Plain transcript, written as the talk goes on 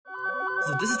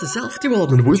So this is the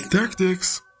self-development with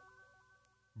tactics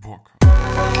book.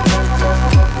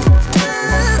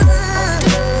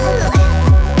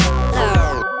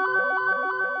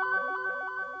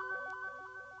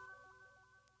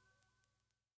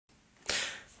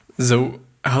 So,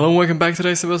 hello and welcome back to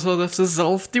today's episode of the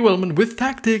Self-Development with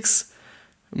Tactics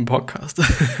podcast.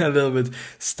 A little bit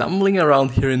stumbling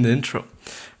around here in the intro.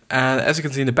 And as you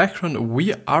can see in the background,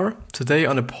 we are today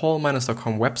on the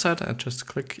paulminus.com website. I just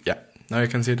click, now you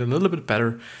can see it a little bit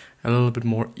better, a little bit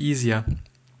more easier.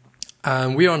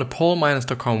 We are on the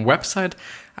paulminus.com website.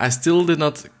 I still did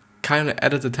not kind of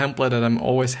edit the template that I'm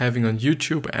always having on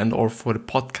YouTube and or for the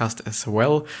podcast as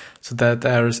well, so that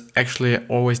there's actually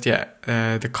always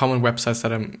the common websites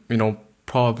that I'm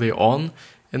probably on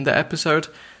in the episode.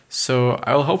 So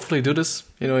I will hopefully do this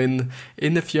in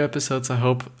a few episodes, I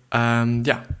hope.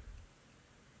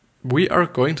 We are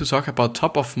going to talk about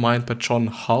Top of Mind by John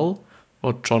Hull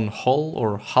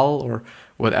or Hull or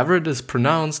whatever it is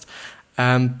pronounced.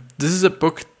 This is a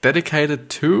book dedicated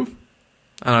to,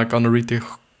 and I'm gonna read the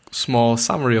small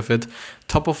summary of it.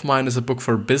 Top of Mind is a book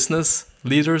for business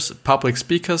leaders, public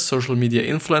speakers, social media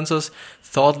influencers,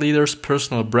 thought leaders,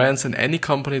 personal brands, and any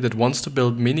company that wants to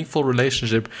build meaningful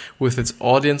relationship with its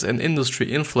audience and industry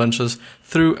influencers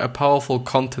through a powerful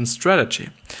content strategy,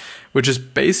 which is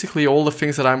basically all the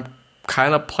things that I'm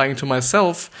kind of applying to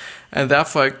myself. And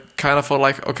therefore I kind of felt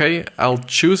like, okay, I'll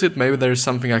choose it. Maybe there's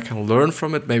something I can learn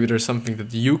from it. Maybe there's something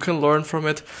that you can learn from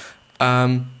it.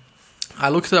 I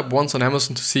looked it up once on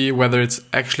Amazon to see whether it's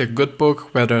actually a good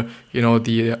book, whether,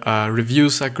 the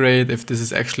reviews are great, if this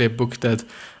is actually a book that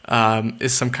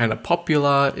is some kind of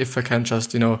popular, if I can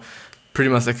just, pretty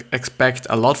much expect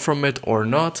a lot from it or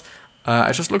not.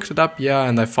 I just looked it up,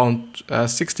 and I found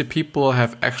 60 people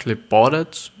have actually bought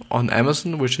it on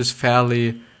Amazon, which is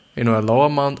fairly, a low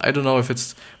amount. I don't know if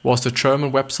it was the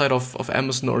German website of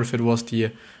Amazon or if it was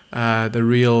the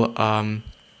real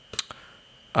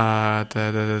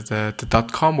the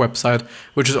 .com website,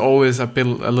 which is always a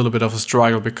little bit of a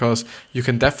struggle, because you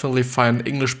can definitely find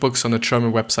English books on the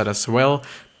German website as well,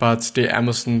 but the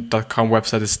Amazon.com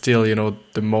website is still the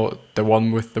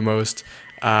one with the most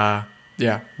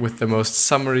with the most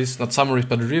summaries, not summaries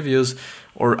but reviews,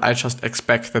 or I just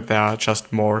expect that there are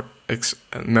just more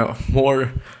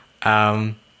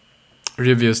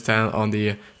reviews than on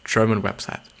the German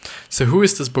website. So who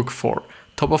is this book for?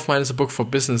 Top of Mind is a book for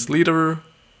business leader.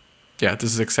 This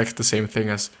is exactly the same thing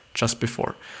as just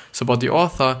before. So about the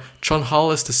author, John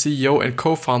Hull is the CEO and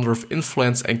co-founder of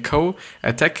Influence & Co.,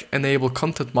 a tech-enabled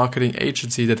content marketing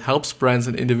agency that helps brands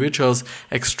and individuals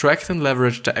extract and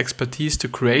leverage their expertise to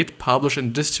create, publish,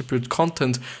 and distribute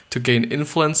content to gain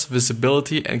influence,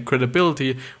 visibility, and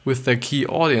credibility with their key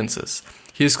audiences.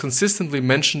 He is consistently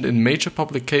mentioned in major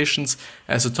publications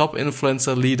as a top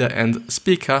influencer, leader, and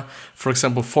speaker. For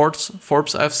example,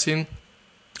 Forbes I've seen.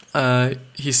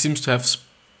 He seems to have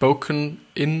spoken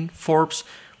in Forbes,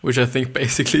 which I think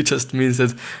basically just means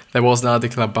that there was an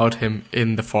article about him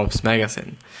in the Forbes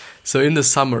magazine. So in the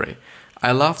summary,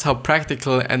 I loved how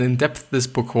practical and in-depth this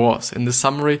book was. In the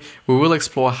summary, we will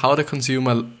explore how the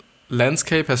consumer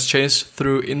landscape has changed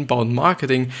through inbound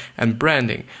marketing and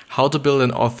branding, how to build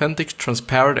an authentic,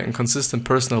 transparent, and consistent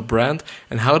personal brand,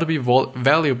 and how to be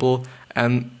valuable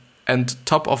and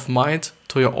top of mind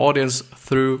to your audience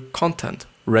through content.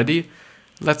 Ready?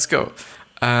 Let's go.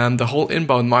 The whole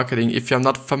inbound marketing, if you're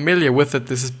not familiar with it,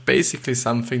 this is basically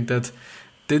something that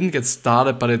didn't get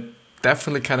started, but it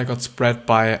definitely kind of got spread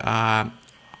by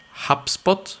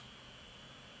HubSpot,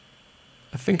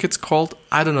 I think it's called.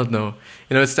 I do not know.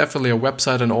 It's definitely a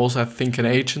website and also I think an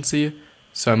agency,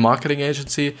 so a marketing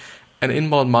agency. And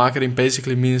inbound marketing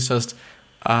basically means just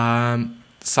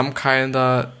some kind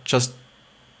of just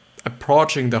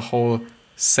approaching the whole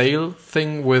sale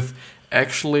thing with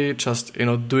actually just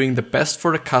doing the best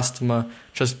for the customer,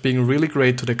 just being really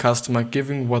great to the customer,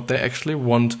 giving what they actually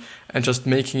want, and just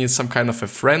making it some kind of a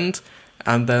friend.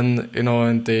 And then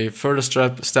in the further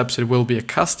steps it will be a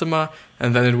customer,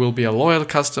 and then it will be a loyal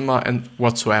customer and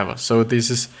whatsoever. So this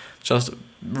is just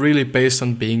really based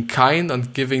on being kind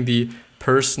and giving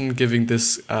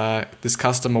this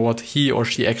customer what he or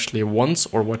she actually wants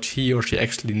or what he or she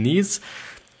actually needs,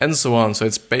 and so on. So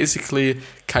it's basically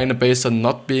kind of based on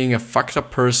not being a fucked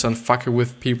up person, fucking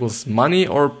with people's money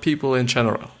or people in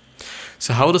general.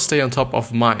 So how to stay on top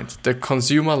of mind? The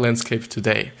consumer landscape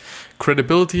today.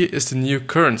 Credibility is the new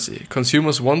currency.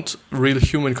 Consumers want real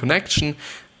human connection,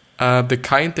 the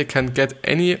kind they can get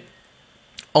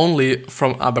only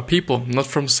from other people, not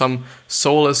from some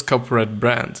soulless corporate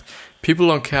brand. People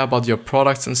don't care about your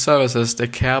products and services, they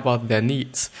care about their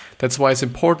needs. That's why it's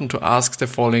important to ask the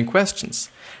following questions.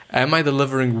 Am I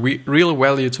delivering real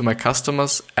value to my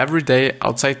customers every day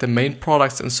outside the main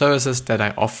products and services that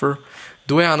I offer?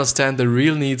 Do I understand the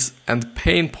real needs and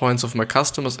pain points of my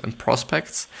customers and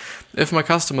prospects? If my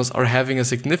customers are having a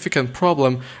significant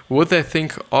problem, would they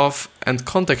think of and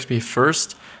contact me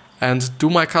first? And do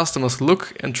my customers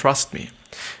look and trust me?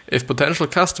 If potential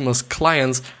customers,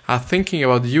 clients are thinking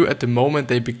about you at the moment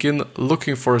they begin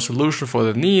looking for a solution for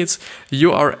their needs,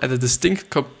 you are at a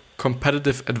distinct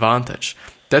competitive advantage.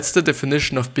 That's the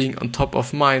definition of being on top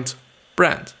of mind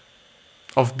brand.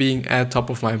 Of being at top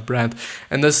of mind brand.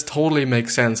 And this totally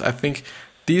makes sense. I think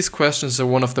these questions are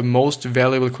one of the most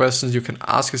valuable questions you can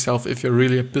ask yourself if you're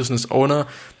really a business owner,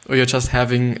 or you're just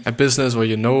having a business, or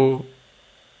if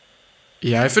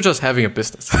you're just having a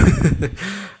business.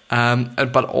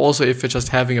 But also if you're just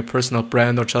having a personal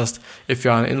brand, or just if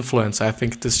you're an influencer. I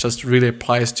think this just really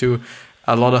applies to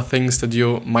a lot of things that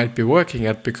you might be working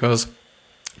at, because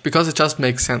it just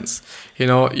makes sense.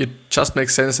 It just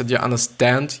makes sense that you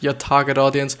understand your target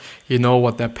audience, you know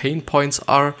what their pain points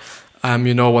are,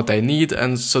 you know what they need,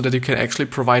 and so that you can actually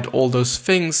provide all those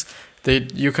things,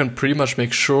 that you can pretty much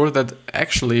make sure that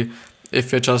actually,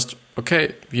 if you're just,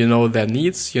 you know their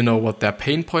needs, you know what their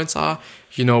pain points are,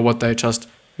 you know what they just,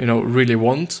 really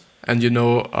want, and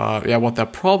what their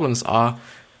problems are,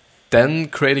 then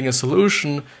creating a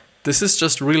solution. This is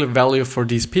just real value for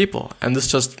these people, and this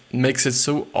just makes it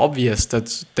so obvious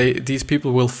that these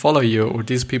people will follow you, or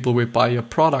these people will buy your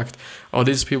product, or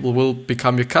these people will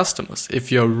become your customers.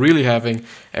 If you're really having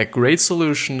a great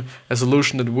solution, a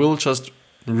solution that will just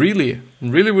really,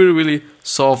 really, really, really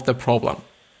solve the problem.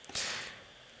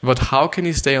 But how can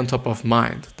you stay on top of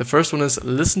mind? The first one is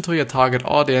listen to your target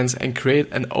audience and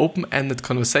create an open-ended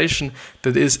conversation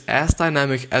that is as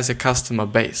dynamic as your customer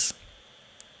base.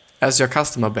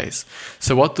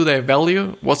 So what do they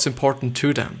value? What's important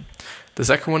to them? The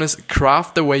second one is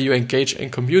craft the way you engage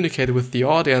and communicate with the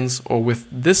audience, or with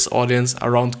this audience,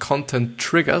 around content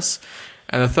triggers.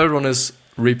 And the third one is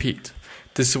repeat.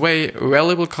 This way,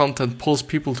 valuable content pulls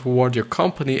people toward your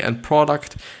company and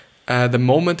product the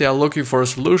moment they are looking for a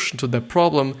solution to their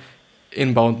problem.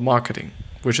 Inbound marketing,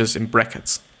 which is in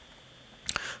brackets.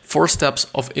 4 steps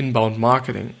of inbound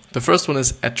marketing. The first one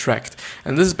is attract.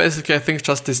 And this is basically, I think,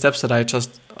 just the steps that I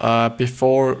just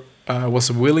before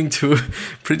was willing to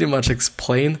pretty much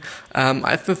explain.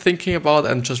 I've been thinking about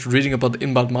and just reading about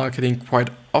inbound marketing quite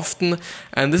often.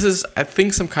 And this is, I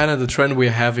think, some kind of the trend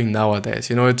we're having nowadays.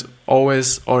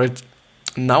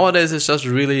 Nowadays it's just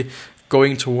really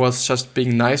going towards just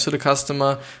being nice to the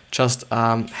customer, just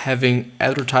having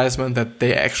advertisement that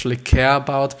they actually care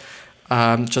about,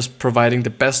 just providing the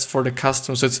best for the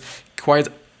customer. So it's quite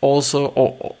also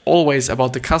always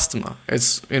about the customer.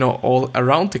 It's all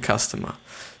around the customer.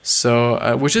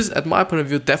 So which is, at my point of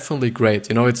view, definitely great.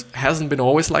 It hasn't been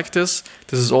always like this.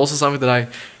 This is also something that I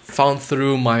found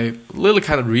through my little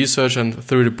kind of research and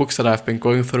through the books that I've been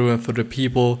going through and through the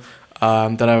people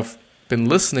that I've been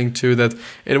listening to, that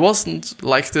it wasn't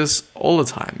like this all the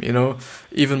time.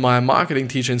 Even my marketing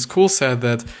teacher in school said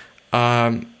that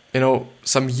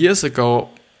some years ago,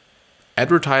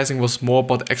 advertising was more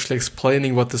about actually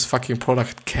explaining what this fucking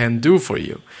product can do for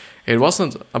you. It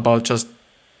wasn't about just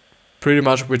pretty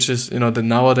much, which is, the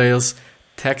nowadays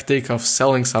tactic of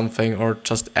selling something, or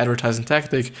just advertising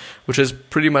tactic, which is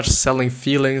pretty much selling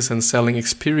feelings and selling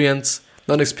experience.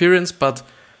 Not experience, but,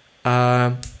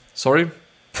 not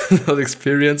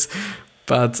experience,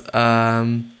 but,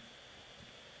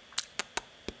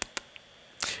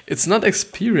 it's not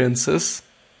experiences.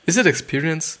 Is it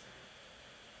experience?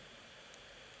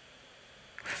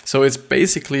 So it's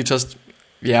basically just,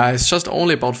 it's just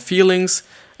only about feelings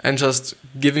and just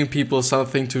giving people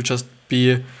something to just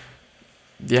be,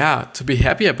 to be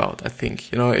happy about, I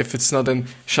think. If it's not a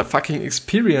fucking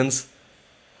experience,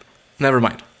 never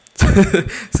mind.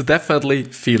 So definitely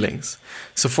feelings.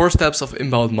 So 4 steps of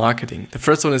inbound marketing. The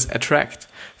first one is attract.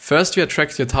 First, you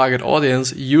attract your target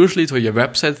audience, usually to your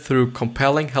website, through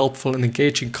compelling, helpful, and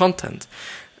engaging content.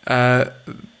 There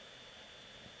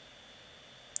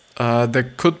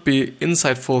could be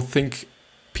insightful think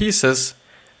pieces.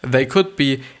 They could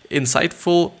be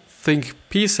insightful think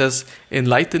pieces,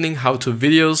 enlightening how-to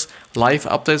videos, live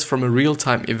updates from a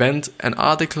real-time event, an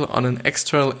article on an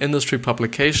external industry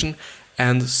publication,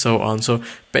 and so on. So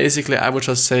basically, I would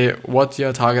just say what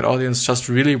your target audience just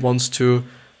really wants to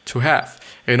have.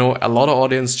 A lot of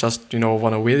audience just,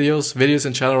 want videos. Videos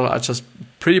in general are just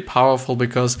pretty powerful,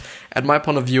 because at my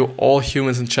point of view, all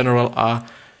humans in general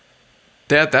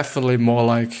they're definitely more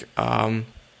like,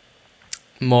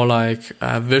 more like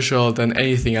visual than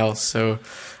anything else. So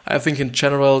I think in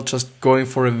general, just going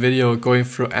for a video, going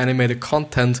through animated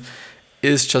content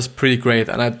is just pretty great.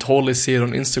 And I totally see it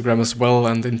on Instagram as well,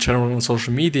 and in general on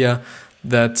social media,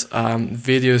 that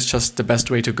video is just the best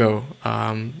way to go.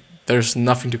 There's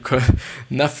nothing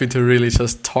to really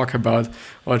just talk about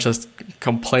or just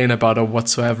complain about or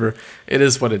whatsoever. It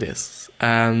is what it is.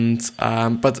 And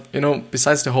but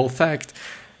besides the whole fact,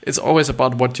 it's always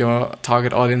about what your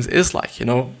target audience is like.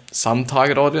 Some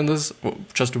target audiences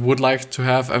just would like to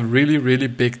have a really, really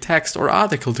big text or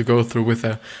article to go through with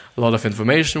a lot of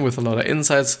information, with a lot of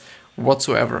insights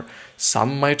whatsoever.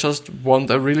 Some might just want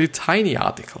a really tiny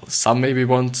article. Some maybe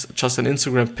want just an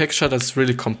Instagram picture that's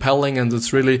really compelling and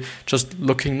it's really just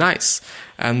looking nice.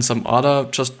 And some other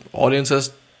just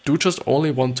audiences do just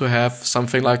only want to have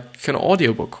something like an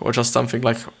audiobook or just something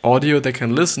like audio they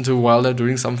can listen to while they're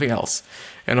doing something else.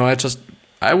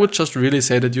 I would just really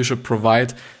say that you should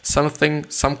provide some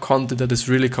content that is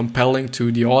really compelling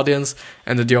to the audience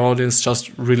and that the audience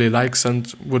just really likes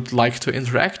and would like to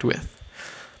interact with.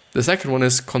 The second one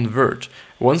is convert.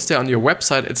 Once they're on your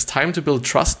website, it's time to build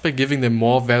trust by giving them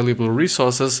more valuable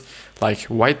resources like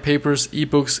white papers,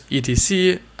 ebooks,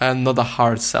 etc., and not a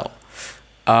hard sell.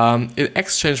 In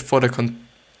exchange for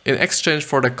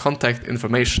the contact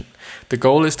information, the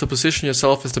goal is to position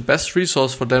yourself as the best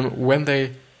resource for them when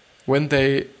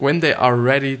they are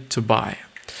ready to buy.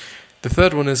 The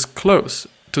third one is close.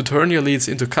 To turn your leads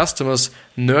into customers,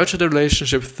 nurture the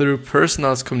relationship through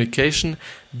personalized communication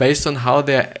based on how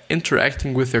they are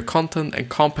interacting with your content and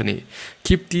company.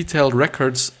 Keep detailed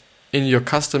records in your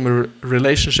customer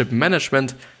relationship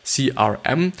management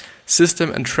 (CRM)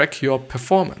 system and track your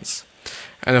performance.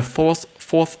 And the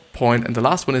fourth point, and the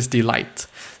last one, is delight.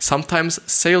 Sometimes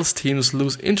sales teams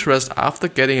lose interest after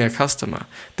getting a customer.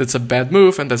 That's a bad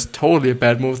move, and that's totally a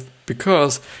bad move,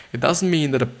 because it doesn't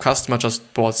mean that a customer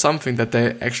just bought something that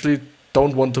they actually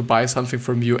don't want to buy something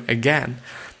from you again.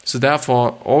 So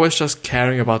therefore, always just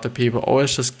caring about the people,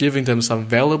 always just giving them some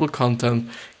valuable content,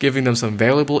 giving them some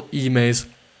valuable emails,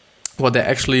 what they're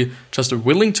actually just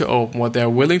willing to open, what they're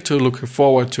willing to look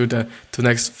forward to the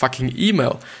next fucking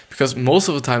email. Because most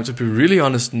of the time, to be really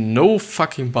honest, no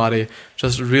fucking body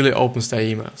just really opens their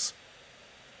emails.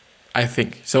 I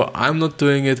think. So I'm not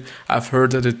doing it. I've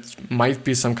heard that it might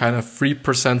be some kind of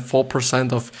 3%,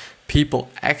 4% of people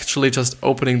actually just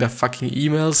opening their fucking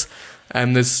emails.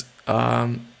 And this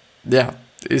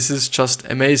is just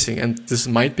amazing. And this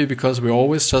might be because we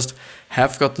always just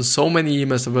have gotten so many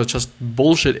emails that were just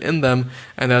bullshit in them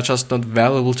and they're just not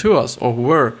valuable to us, or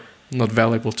were not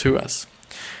valuable to us.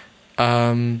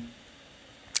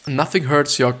 Nothing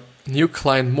hurts your new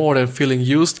client more than feeling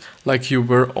used like you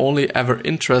were only ever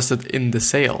interested in the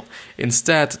sale.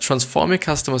 Instead, transform your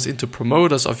customers into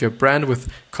promoters of your brand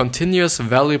with continuous,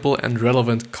 valuable, and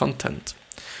relevant content.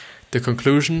 The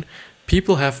conclusion: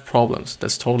 people have problems.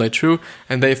 That's totally true,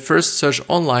 and they first search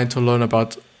online to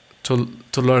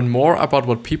learn more about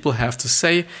what people have to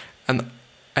say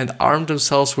and arm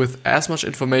themselves with as much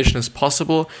information as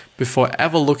possible before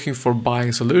ever looking for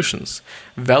buying solutions.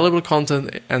 Valuable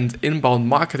content and inbound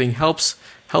marketing helps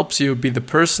you be the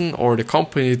person or the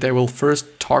company they will first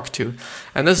talk to.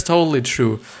 And that's totally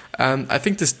true. And I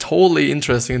think this is totally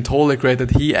interesting and totally great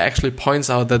that he actually points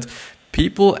out that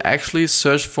people actually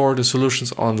search for the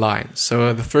solutions online.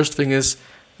 So the first thing is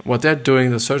what they're doing,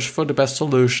 they search for the best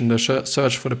solution, they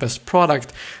search for the best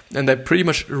product, and they pretty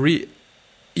much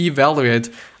evaluate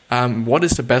what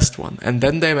is the best one, and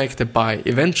then they make the buy.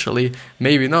 Eventually,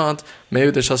 maybe not, maybe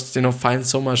they just find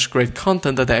so much great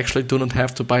content that they actually do not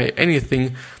have to buy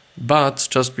anything, but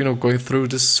just going through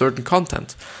this certain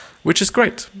content, which is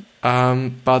great.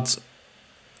 But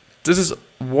this is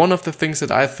one of the things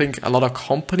that I think a lot of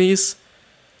companies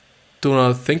do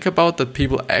not think about, that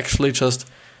people actually just,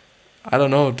 I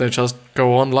don't know, they just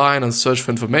go online and search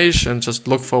for information, just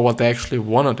look for what they actually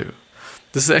want to do.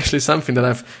 This is actually something that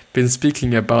I've been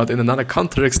speaking about in another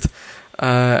context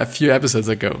a few episodes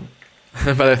ago.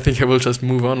 But I think I will just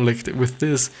move on with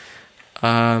this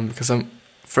because I'm,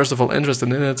 first of all, interested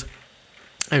in it.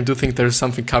 I do think there's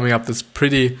something coming up that's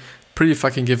pretty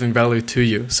fucking giving value to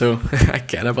you. So I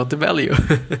care about the value.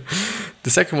 The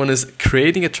second one is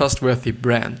creating a trustworthy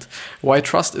brand. Why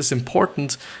trust is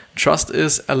important. Trust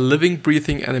is a living,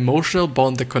 breathing, and emotional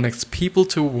bond that connects people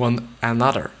to one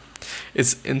another.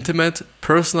 It's intimate,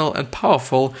 personal, and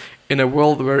powerful. In a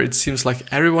world where it seems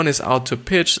like everyone is out to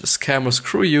pitch, scam, or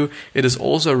screw you, it is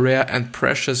also a rare and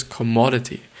precious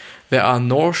commodity. There are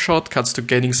no shortcuts to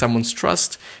gaining someone's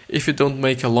trust. If you don't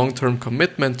make a long-term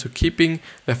commitment to keeping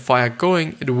the fire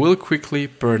going, it will quickly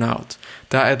burn out.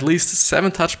 There are at least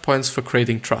 7 touch points for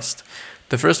creating trust.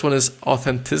 The first one is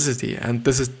authenticity, and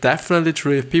this is definitely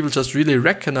true if people just really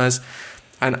recognize.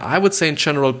 And I would say in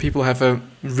general, people have a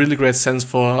really great sense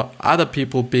for other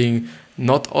people being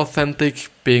not authentic,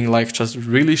 being like just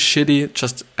really shitty,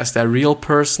 just as their real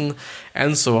person,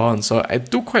 and so on. So I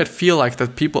do quite feel like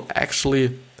that people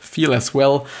actually feel as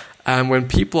well when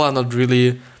people are not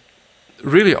really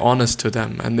honest to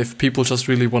them, and if people just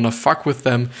really want to fuck with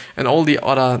them and all the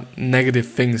other negative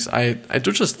things. I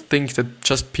do just think that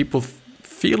just people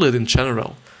feel it in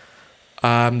general.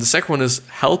 The second one is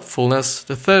helpfulness.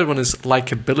 The third one is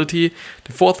likability.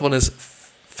 The fourth one is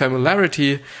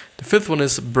familiarity. The fifth one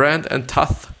is brand and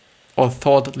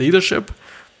thought leadership.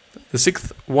 The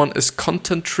sixth one is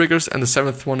content triggers, and the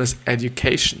seventh one is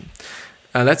education.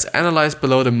 Let's analyze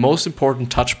below the most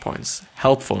important touch points.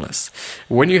 Helpfulness.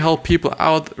 When you help people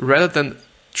out, rather than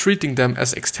treating them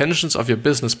as extensions of your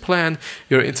business plan,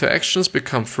 your interactions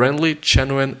become friendly,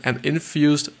 genuine, and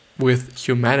infused with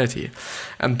humanity.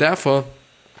 And therefore,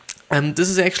 this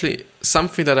is actually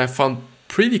something that I found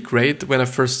pretty great when I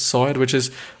first saw it, which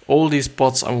is all these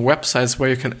bots on websites where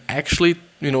you can actually,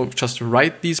 just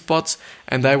write these bots,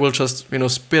 and they will just,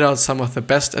 spit out some of the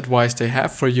best advice they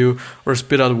have for you, or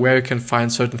spit out where you can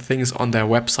find certain things on their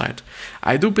website.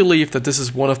 I do believe that this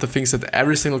is one of the things that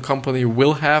every single company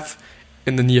will have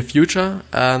in the near future,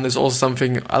 and it's also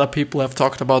something other people have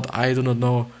talked about. I do not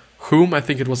know whom. I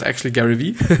think it was actually Gary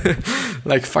Vee,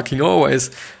 like fucking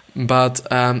always. But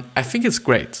I think it's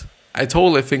great. I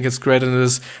totally think it's great, and it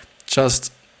is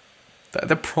just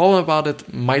the problem about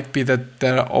it might be that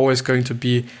there are always going to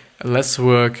be less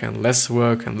work and less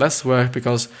work and less work,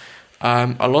 because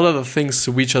a lot of the things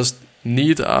we just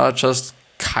need are just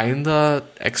kinda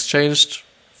exchanged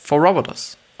for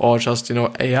robots, or just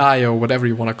AI or whatever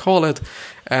you want to call it,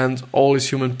 and all these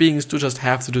human beings do just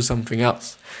have to do something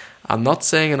else. I'm not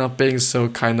saying I'm not being so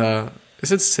kinda,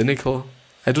 is it cynical?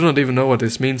 I do not even know what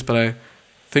this means, but I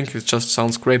think it just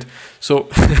sounds great. So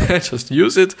just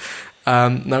use it.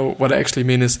 Now, what I actually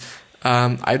mean is,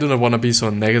 I do not want to be so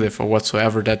negative or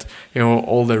whatsoever that,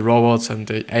 all the robots and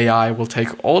the AI will take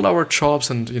all our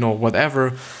jobs and,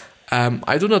 whatever.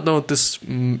 I do not know if this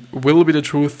will be the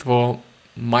truth for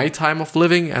my time of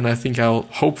living, and I think I'll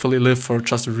hopefully live for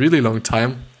just a really long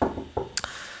time.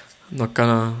 I'm not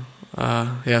gonna,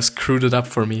 screw it up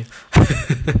for me.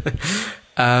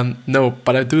 No,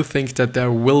 but I do think that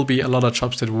there will be a lot of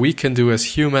jobs that we can do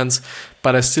as humans,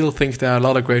 but I still think there are a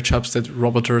lot of great jobs that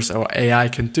robots or AI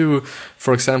can do.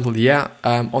 For example,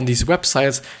 on these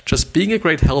websites, just being a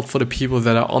great help for the people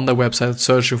that are on the website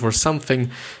searching for something,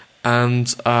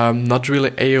 and not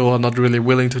really able or not really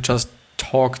willing to just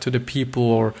talk to the people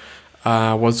or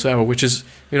whatsoever, which is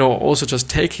also just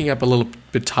taking up a little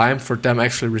bit time for them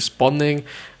actually responding.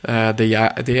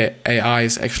 The AI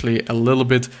is actually a little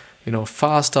bit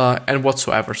faster and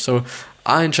whatsoever. So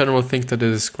I in general think that it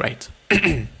is great.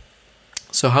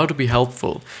 So how to be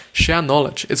helpful? Share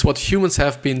knowledge. It's what humans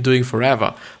have been doing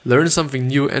forever. Learn something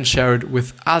new and share it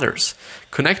with others.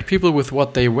 Connect people with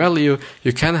what they value.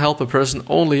 You can help a person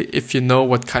only if you know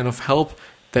what kind of help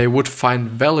they would find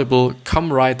valuable.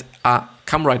 Come right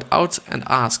out and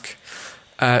ask.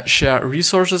 Share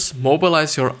resources.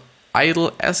 Mobilize your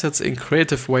idle assets in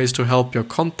creative ways to help your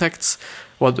contacts.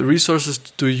 What resources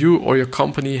do you or your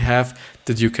company have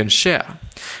that you can share?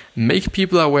 Make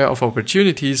people aware of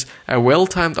opportunities. A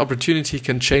well-timed opportunity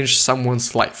can change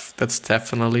someone's life. That's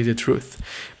definitely the truth.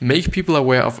 Make people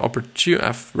aware of opportunity.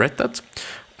 I've read that.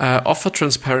 Offer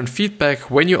transparent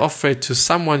feedback. When you offer it to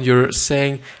someone, you're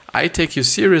saying, I take you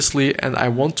seriously and I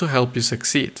want to help you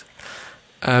succeed.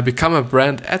 Become a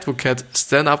brand advocate.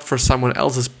 Stand up for someone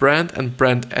else's brand and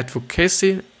brand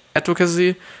advocacy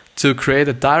to create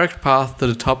a direct path to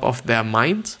the top of their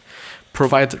mind.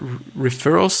 Provide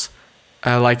referrals,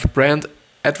 like brand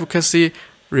advocacy.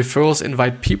 Referrals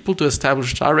invite people to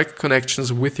establish direct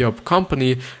connections with your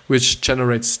company, which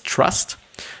generates trust.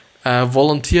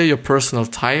 Volunteer your personal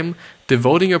time.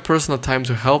 Devoting your personal time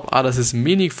to help others is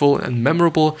meaningful and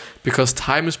memorable because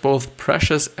time is both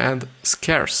precious and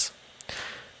scarce.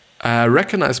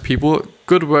 Recognize people.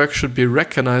 Good work should be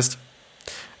recognized.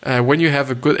 When you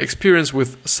have a good experience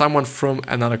with someone from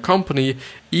another company,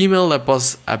 email the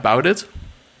boss about it.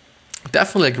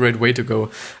 Definitely a great way to go.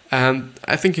 And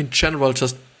I think in general,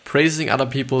 just praising other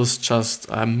people's just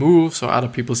moves or other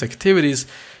people's activities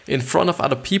in front of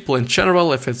other people in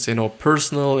general, if it's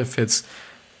personal, if it's,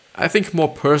 I think, more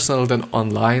personal than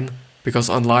online, because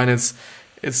online it's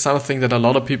something that a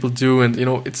lot of people do, and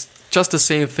just the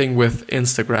same thing with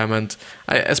Instagram, and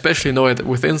I especially know it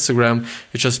with Instagram.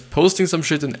 You're just posting some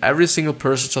shit, and every single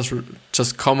person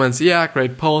just comments, "Yeah,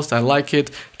 great post, I like it.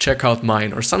 Check out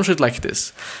mine," or some shit like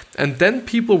this. And then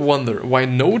people wonder why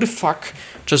no the fuck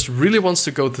just really wants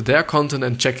to go to their content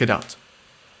and check it out.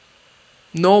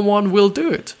 No one will do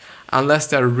it unless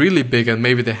they're really big and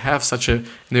maybe they have such a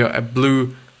a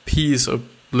blue piece or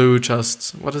blue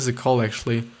what is it called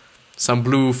actually? Some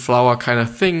blue flower kind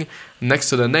of thing next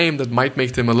to the name that might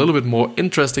make them a little bit more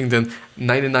interesting than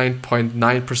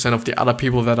 99.9% of the other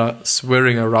people that are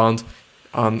swearing around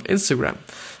on Instagram.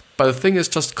 But the thing is,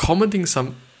 just commenting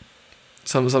some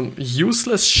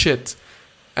useless shit,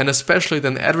 and especially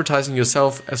then advertising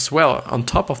yourself as well on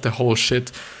top of the whole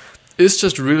shit, is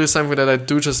just really something that I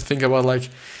do just think about, like,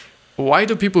 why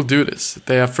do people do this?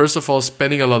 They are first of all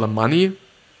spending a lot of money,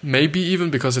 maybe even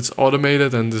because it's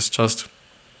automated and it's just,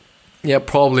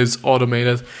 probably it's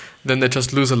automated. Then they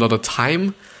just lose a lot of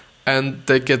time and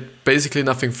they get basically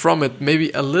nothing from it,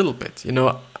 maybe a little bit.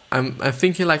 I'm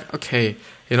thinking like, okay,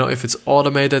 if it's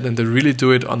automated and they really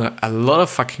do it on a lot of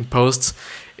fucking posts,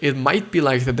 it might be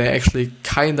like that they're actually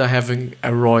kind of having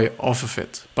a ROI off of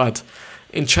it. But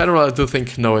in general, I do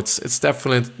think, no, it's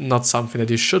definitely not something that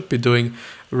you should be doing.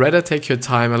 Rather take your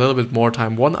time, a little bit more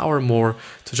time, 1 hour more,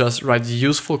 to just write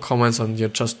useful comments on your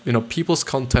people's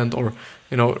content, or,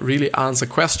 really answer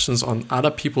questions on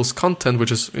other people's content,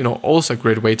 which is, also a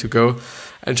great way to go,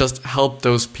 and just help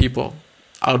those people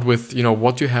out with,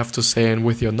 what you have to say and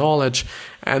with your knowledge.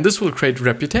 And this will create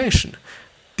reputation.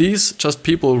 These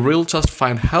people will just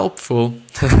find helpful,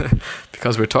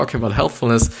 because we're talking about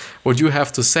helpfulness, what you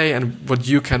have to say and what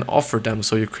you can offer them.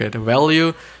 So you create a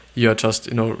value. You're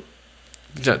just, you're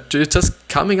just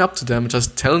coming up to them,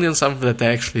 just telling them something that they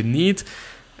actually need.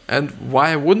 And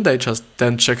why wouldn't they just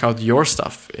then check out your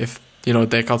stuff if,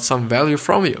 they got some value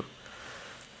from you?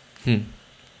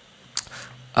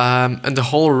 And the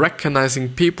whole recognizing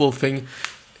people thing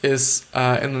is,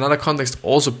 in another context,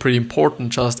 also pretty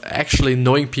important, just actually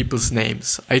knowing people's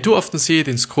names. I do often see it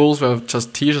in schools where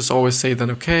just teachers always say then,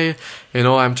 okay,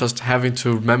 I'm just having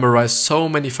to memorize so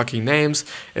many fucking names,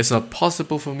 it's not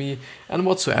possible for me, and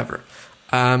whatsoever.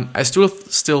 I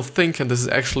still think, and this is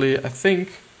actually, I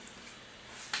think,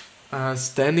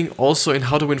 standing also in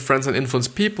How to Win Friends and Influence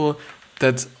People,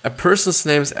 that a person's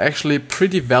name is actually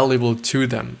pretty valuable to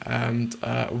them. And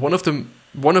one of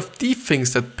the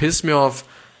things that piss me off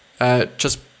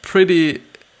just pretty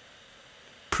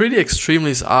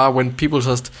extremely are when people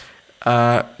just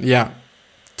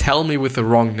tell me with the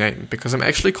wrong name, because I'm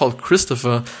actually called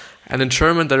Christopher, and in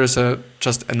German there is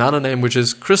just another name which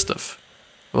is Christoph,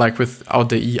 like without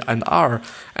the E and R,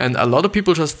 and a lot of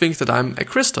people just think that I'm a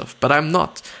Christoph, but I'm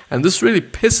not, and this really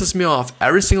pisses me off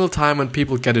every single time when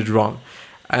people get it wrong.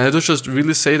 And I just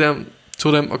really say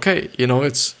to them, okay,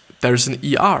 there's an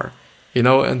ER.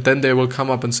 And then they will come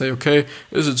up and say, okay,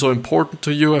 is it so important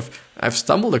to you? I've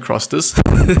stumbled across this,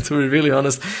 to be really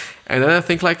honest. And then I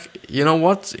think, like,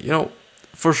 what?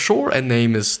 For sure a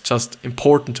name is just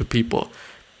important to people.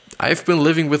 I've been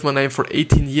living with my name for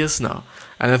 18 years now.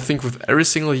 And I think with every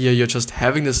single year you're just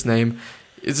having this name,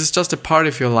 it is just a part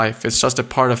of your life. It's just a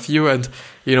part of you. And,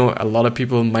 a lot of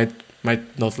people might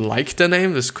not like the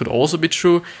name. This could also be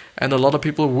true. And a lot of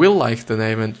people will like the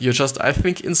name. And you're just, I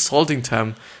think, insulting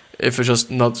them if you're just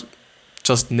not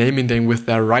just naming them with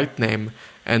their right name,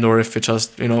 and or if you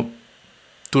just, do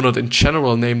not in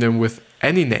general name them with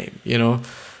any name,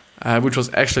 which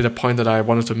was actually the point that I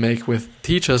wanted to make with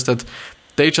teachers, that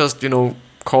they just,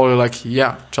 call you like,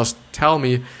 just tell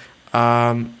me.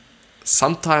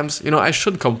 Sometimes, I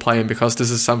should complain, because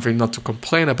this is something not to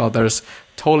complain about. There's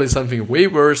totally something way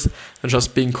worse than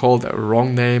just being called a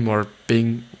wrong name, or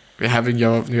having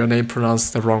your name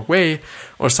pronounced the wrong way,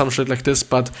 or some shit like this.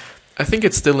 But I think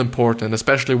it's still important,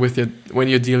 especially when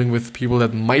you're dealing with people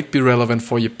that might be relevant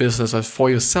for your business or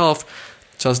for yourself.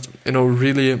 Just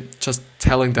really just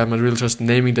telling them and really just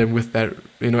naming them with their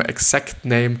exact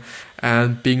name,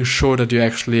 and being sure that you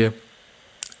actually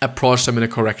approach them in a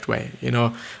correct way.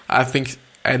 I think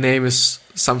a name is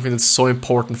something that's so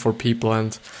important for people,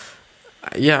 and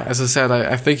as I said,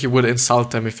 I think you would insult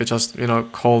them if you just,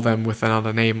 call them with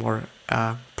another name, or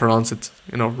pronounce it,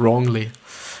 wrongly.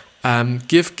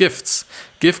 Give gifts.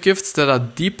 Give gifts that are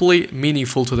deeply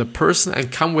meaningful to the person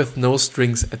and come with no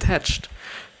strings attached.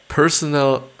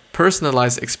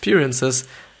 Personalized experiences.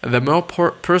 The more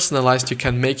personalized you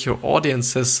can make your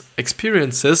audience's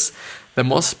experiences, the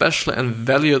more special and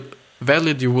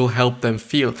valued you will help them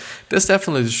feel. That's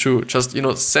definitely true. Just,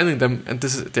 sending them, and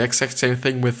this is the exact same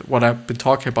thing with what I've been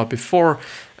talking about before,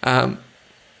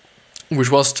 which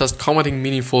was just commenting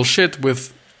meaningful shit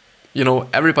with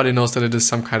everybody knows that it is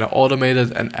some kind of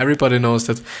automated, and everybody knows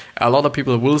that a lot of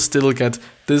people will still get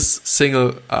this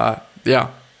single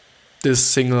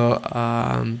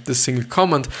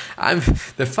comment.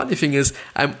 The funny thing is,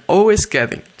 I'm always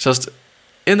getting, just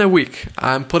in a week,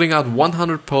 I'm putting out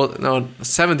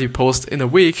 70 posts in a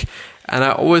week, and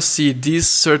I always see these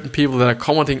certain people that are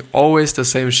commenting always the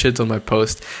same shit on my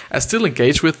post. I still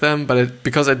engage with them, but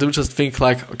because I do just think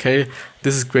like, okay,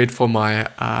 this is great for my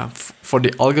for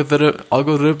the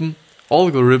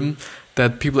algorithm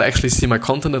that people actually see my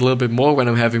content a little bit more when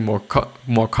I'm having more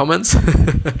comments.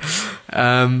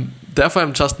 Therefore,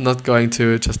 I'm just not going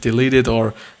to just delete it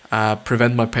or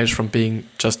prevent my page from being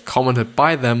just commented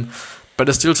by them. But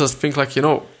I still just think like,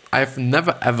 I've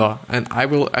never ever, and I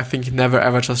think never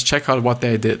ever just check out what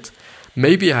they did.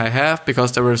 Maybe I have,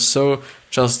 because they were so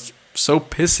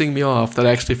pissing me off that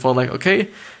I actually thought like, okay,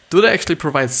 do they actually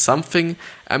provide something?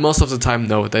 And most of the time,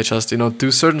 no. They just,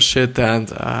 do certain shit, and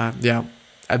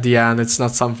at the end, it's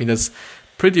not something that's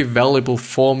pretty valuable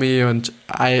for me, and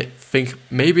I think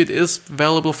maybe it is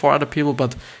valuable for other people,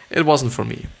 but it wasn't for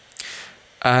me.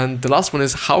 And the last one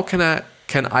is, how can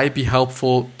I be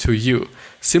helpful to you?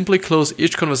 Simply close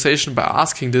each conversation by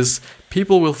asking this.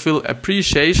 People will feel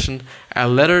appreciation, a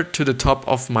letter to the top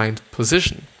of mind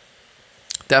position.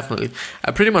 Definitely. I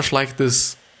pretty much like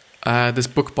this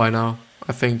book by now,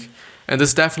 I think. And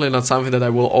it's definitely not something that I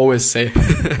will always say.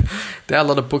 There are a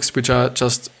lot of books which are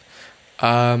just,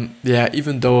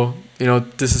 even though,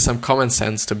 this is some common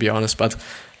sense, to be honest, but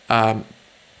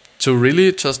to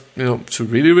really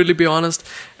be honest,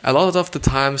 a lot of the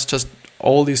times just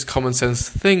all these common sense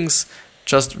things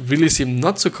just really seem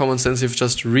not so common sense if you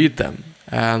just read them.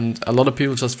 And a lot of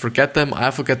people just forget them.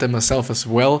 I forget them myself as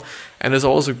well. And it's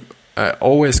also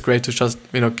always great to just,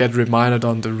 get reminded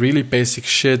on the really basic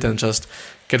shit, and just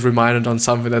get reminded on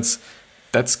something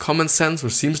that's common sense, or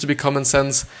seems to be common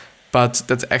sense, but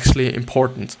that's actually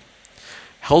important.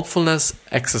 Helpfulness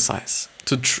exercise.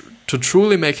 To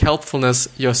truly make helpfulness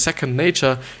your second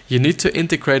nature, you need to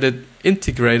integrate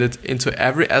it into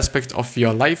every aspect of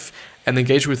your life and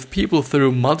engage with people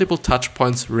through multiple touch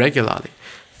points regularly.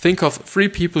 Think of 3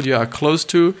 people you are close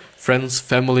to, friends,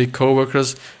 family,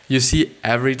 co-workers, you see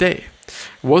every day.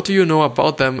 What do you know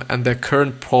about them and their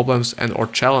current problems and or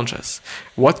challenges?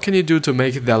 What can you do to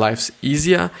make their lives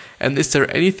easier? And is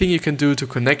there anything you can do to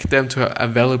connect them to a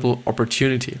valuable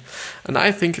opportunity? And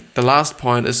I think the last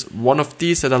point is one of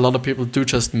these that a lot of people do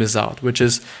just miss out, which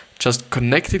is just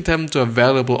connecting them to a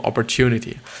valuable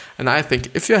opportunity. And I think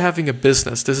if you're having a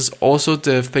business, this is also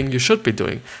the thing you should be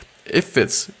doing. If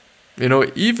it's,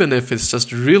 even if it's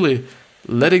just really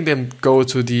letting them go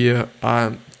to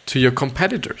to your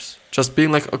competitors, just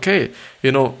being like, okay,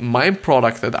 my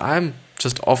product that I'm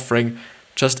just offering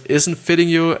just isn't fitting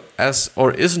you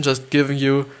or isn't just giving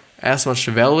you as much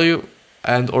value,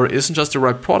 or isn't just the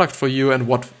right product for you and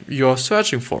what you're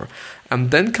searching for.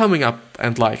 And then coming up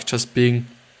and just being,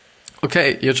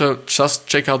 okay, you just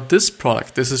check out this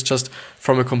product. This is just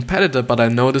from a competitor, but I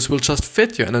know this will just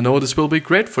fit you, and I know this will be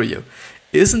great for you.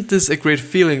 Isn't this a great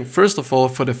feeling, first of all,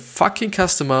 for the fucking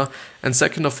customer, and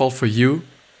second of all, for you?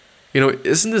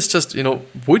 Isn't this just,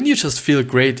 wouldn't you just feel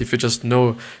great if you just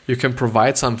know you can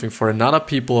provide something for another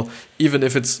people, even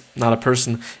if it's not a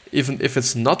person, even if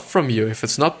it's not from you, if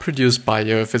it's not produced by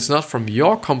you, if it's not from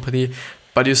your company,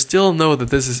 but you still know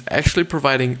that this is actually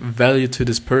providing value to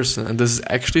this person, and this is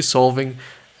actually solving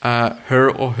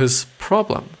her or his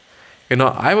problem.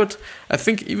 I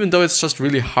think even though it's just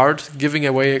really hard giving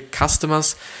away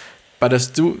customers, but I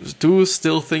do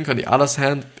still think, on the other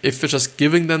hand, if you're just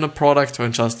giving them a product, or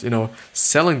just,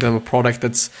 selling them a product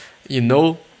that's,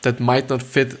 that might not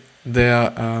fit their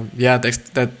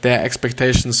their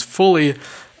expectations fully,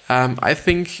 I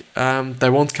think they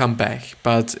won't come back.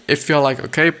 But if you're like,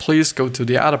 okay, please go to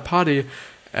the other party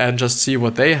and just see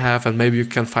what they have, and maybe you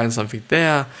can find something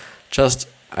there,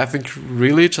 I think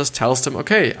really just tells them,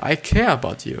 okay, I care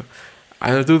about you.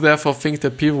 And I do therefore think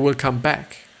that people will come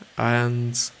back.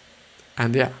 And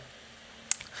yeah.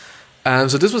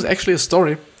 So this was actually a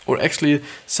story, or actually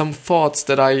some thoughts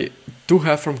that I do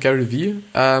have from Gary Vee,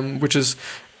 which is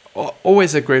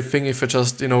always a great thing if you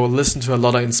just, listen to a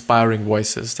lot of inspiring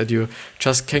voices, that you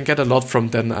just can get a lot from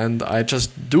them. And I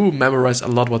just do memorize a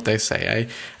lot what they say.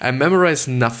 I memorize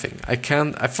nothing. I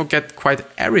forget quite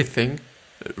everything,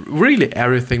 really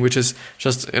everything, which is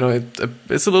just,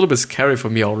 it's a little bit scary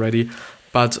for me already.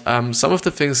 But some of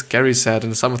the things Gary said,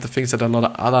 and some of the things that a lot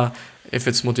of other, if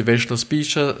it's motivational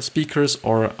speakers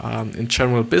or in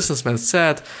general businessmen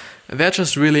said, they're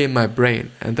just really in my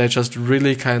brain, and they just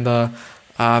really kind of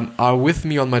are with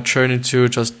me on my journey to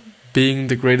just being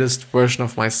the greatest version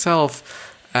of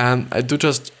myself. And I do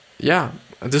just,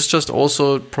 this just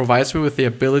also provides me with the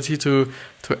ability to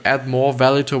add more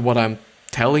value to what I'm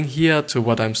telling here, to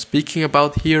what I'm speaking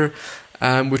about here,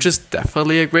 which is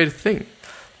definitely a great thing.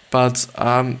 But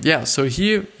so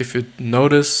he, if you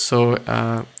notice,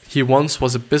 he once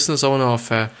was a business owner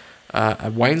of a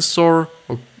wine store.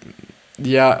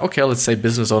 Let's say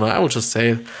business owner, I will just say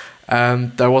it.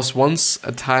 There was once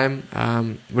a time,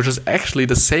 which is actually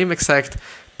the same exact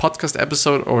podcast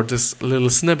episode or this little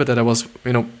snippet that I was,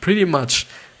 pretty much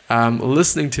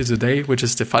listening to today, which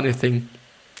is the funny thing.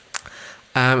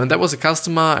 And that was a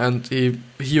customer, and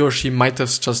he or she might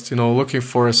have just, looking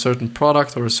for a certain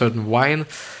product or a certain wine.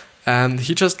 And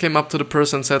he just came up to the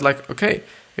person and said, like, okay,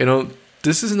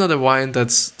 this is not a wine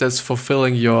that's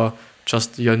fulfilling your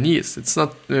needs. It's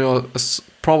not, a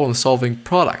problem-solving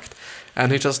product.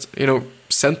 And he just,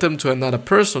 sent them to another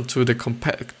person, to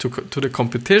the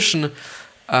competition,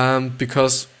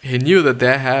 because he knew that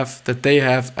they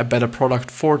have a better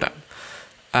product for them.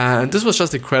 And this was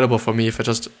just incredible for me. If I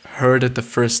just heard it the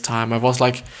first time, I was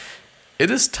like,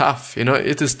 it is tough,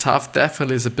 it is tough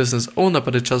definitely as a business owner,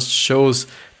 but it just shows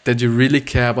that you really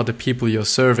care about the people you're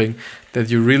serving, that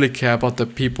you really care about the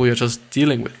people you're just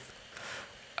dealing with.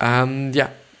 And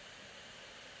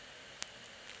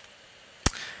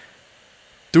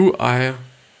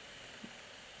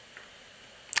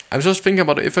I'm just thinking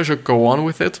about if I should go on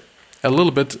with it a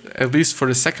little bit, at least for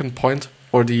the second point,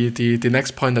 or the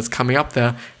next point that's coming up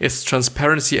there is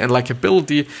transparency and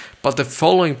likability, but the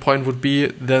following point would be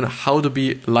then how to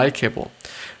be likable.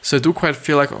 So I do quite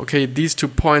feel like, okay, these 2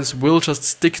 points will just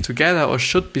stick together or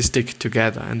should be stick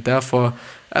together, and therefore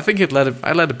I think I let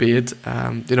it be it.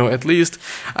 At least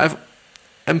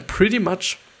I'm pretty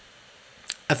much,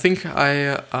 I think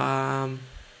I'm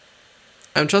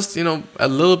just, a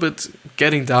little bit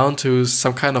getting down to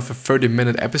some kind of a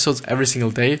 30-minute episodes every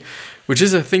single day, which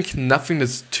is, I think, nothing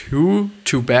that's too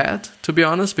bad, to be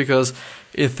honest, because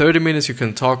in 30 minutes you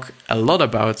can talk a lot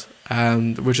about,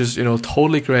 and which is,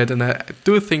 totally great. And I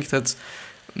do think that's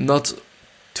not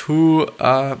too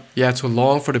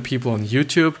long for the people on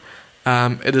YouTube.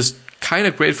 It is kind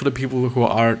of great for the people who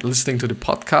are listening to the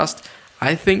podcast,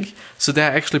 I think. So there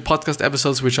are actually podcast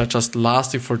episodes which are just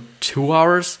lasting for 2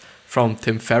 hours, from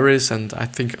Tim Ferriss, and I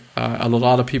think a lot of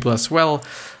other people as well.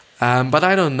 But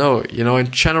I don't know,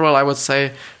 in general, I would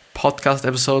say podcast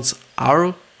episodes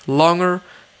are longer,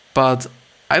 but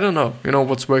I don't know,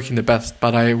 what's working the best.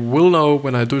 But I will know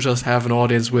when I do just have an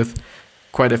audience with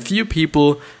quite a few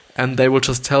people, and they will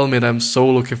just tell me that I'm so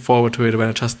looking forward to it when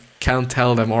I just can't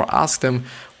tell them or ask them,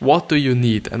 what do you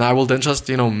need? And I will then just,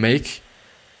 make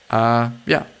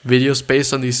videos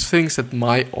based on these things that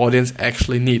my audience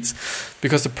actually needs.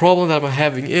 Because the problem that I'm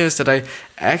having is that I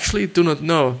actually do not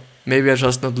know. Maybe I'm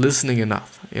just not listening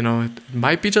enough. It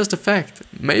might be just a fact.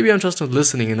 Maybe I'm just not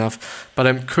listening enough, but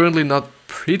I'm currently not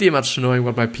pretty much knowing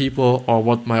what my people or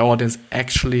what my audience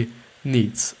actually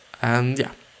needs. And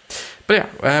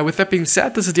with that being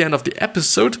said, this is the end of the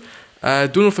episode.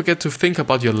 Do not forget to think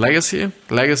about your legacy.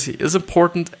 Legacy is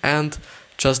important, and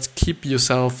just keep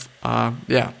yourself,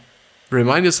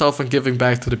 remind yourself on giving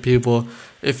back to the people.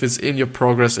 If it's in your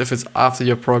progress, if it's after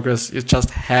your progress, you just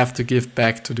have to give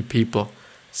back to the people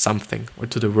something, or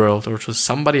to the world, or to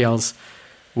somebody else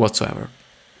whatsoever.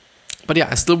 But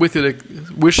I still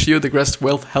wish you the greatest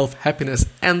wealth, health, happiness,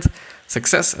 and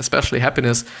success, especially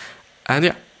happiness.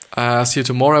 And see you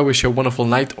tomorrow. I wish you a wonderful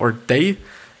night or day.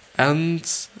 And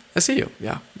I see you.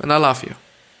 And I love you.